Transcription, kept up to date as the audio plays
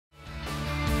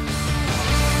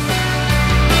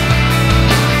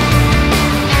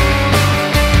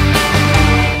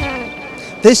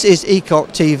This is ECOC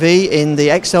TV in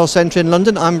the Excel Centre in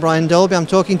London. I'm Brian Dolby. I'm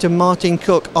talking to Martyn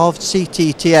Cook of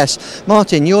CTTS.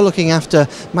 Martyn, you're looking after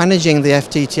managing the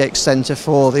FTTX Centre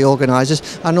for the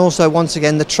organisers and also, once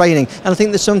again, the training. And I think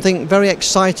there's something very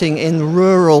exciting in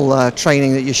rural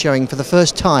training that you're showing for the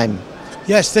first time.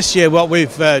 Yes, this year what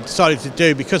we've decided to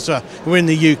do, because we're in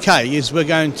the UK, is we're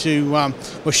going to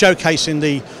we're showcasing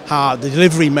the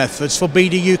delivery methods for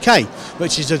BD UK,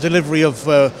 which is a delivery of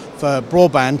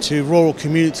broadband to rural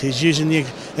communities using the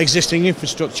existing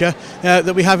infrastructure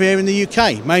that we have here in the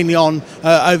UK, mainly on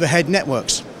overhead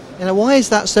networks. You know, why is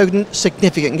that so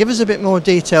significant? Give us a bit more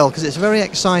detail, because it's a very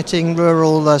exciting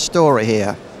rural story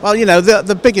here. Well, you know,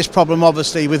 the biggest problem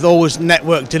obviously with all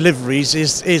network deliveries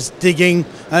is digging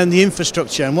and the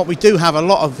infrastructure, and what we do have a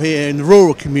lot of here in the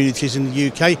rural communities in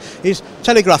the UK is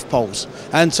telegraph poles,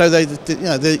 and so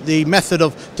the method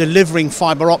of delivering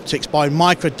fibre optics by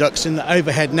microducts in the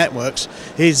overhead networks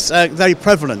is very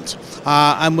prevalent,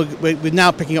 and we're now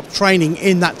picking up training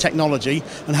in that technology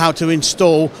and how to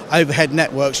install overhead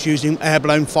networks using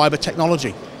air-blown fibre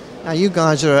technology. Now, you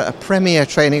guys are a premier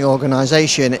training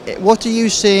organisation. What are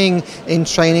you seeing in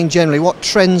training generally? What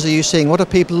trends are you seeing? What are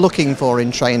people looking for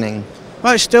in training?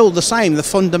 Well, it's still the same. The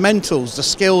fundamentals, the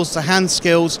skills, the hand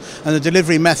skills and the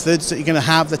delivery methods that you're going to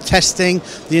have, the testing,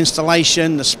 the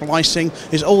installation, the splicing,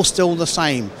 is all still the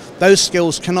same. Those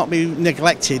skills cannot be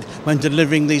neglected when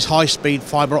delivering these high-speed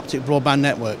fibre optic broadband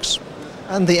networks.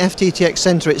 And the FTTX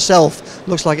Centre itself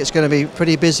looks like it's going to be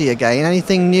pretty busy again.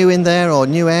 Anything new in there or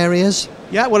new areas?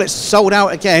 Yeah, well, it's sold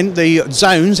out again. The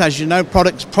zones, as you know,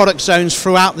 product zones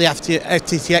throughout the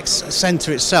FTTX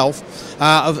Centre itself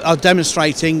are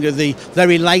demonstrating the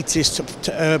very latest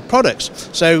products.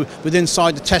 So within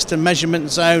the test and measurement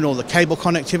zone or the cable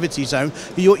connectivity zone,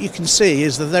 what you can see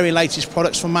is the very latest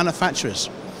products from manufacturers.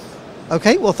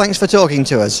 Okay, well, thanks for talking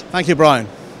to us. Thank you, Brian.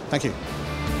 Thank you.